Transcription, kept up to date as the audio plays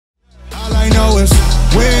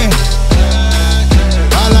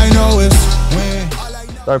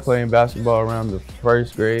started playing basketball around the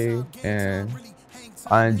first grade, and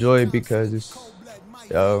I enjoy it because it's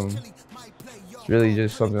really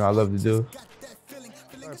just something I love to do.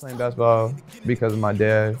 I started playing basketball because of my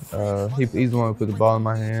dad. He's the one who put the ball in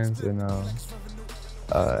my hands, and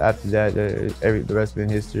after that, the rest been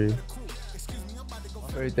history. My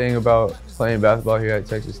favorite thing about playing basketball here at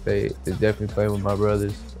Texas State is definitely playing with my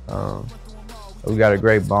brothers. We got a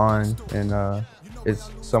great bond, and it's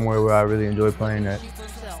somewhere where I really enjoy playing at.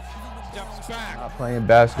 Playing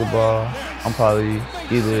basketball, I'm probably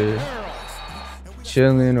either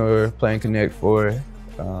chilling or playing Connect Four.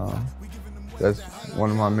 That's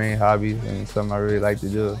one of my main hobbies and something I really like to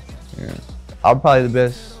do. Yeah. I'm probably the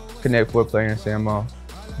best Connect Four player in San Mo.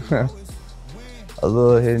 A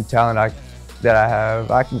little hidden talent that I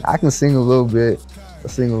have. I can sing a little bit.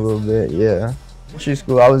 Yeah. Elementary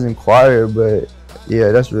school, I was in choir, but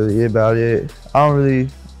yeah, that's really about it. I don't really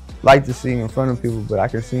like to sing in front of people, but I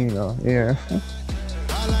can sing though. Yeah.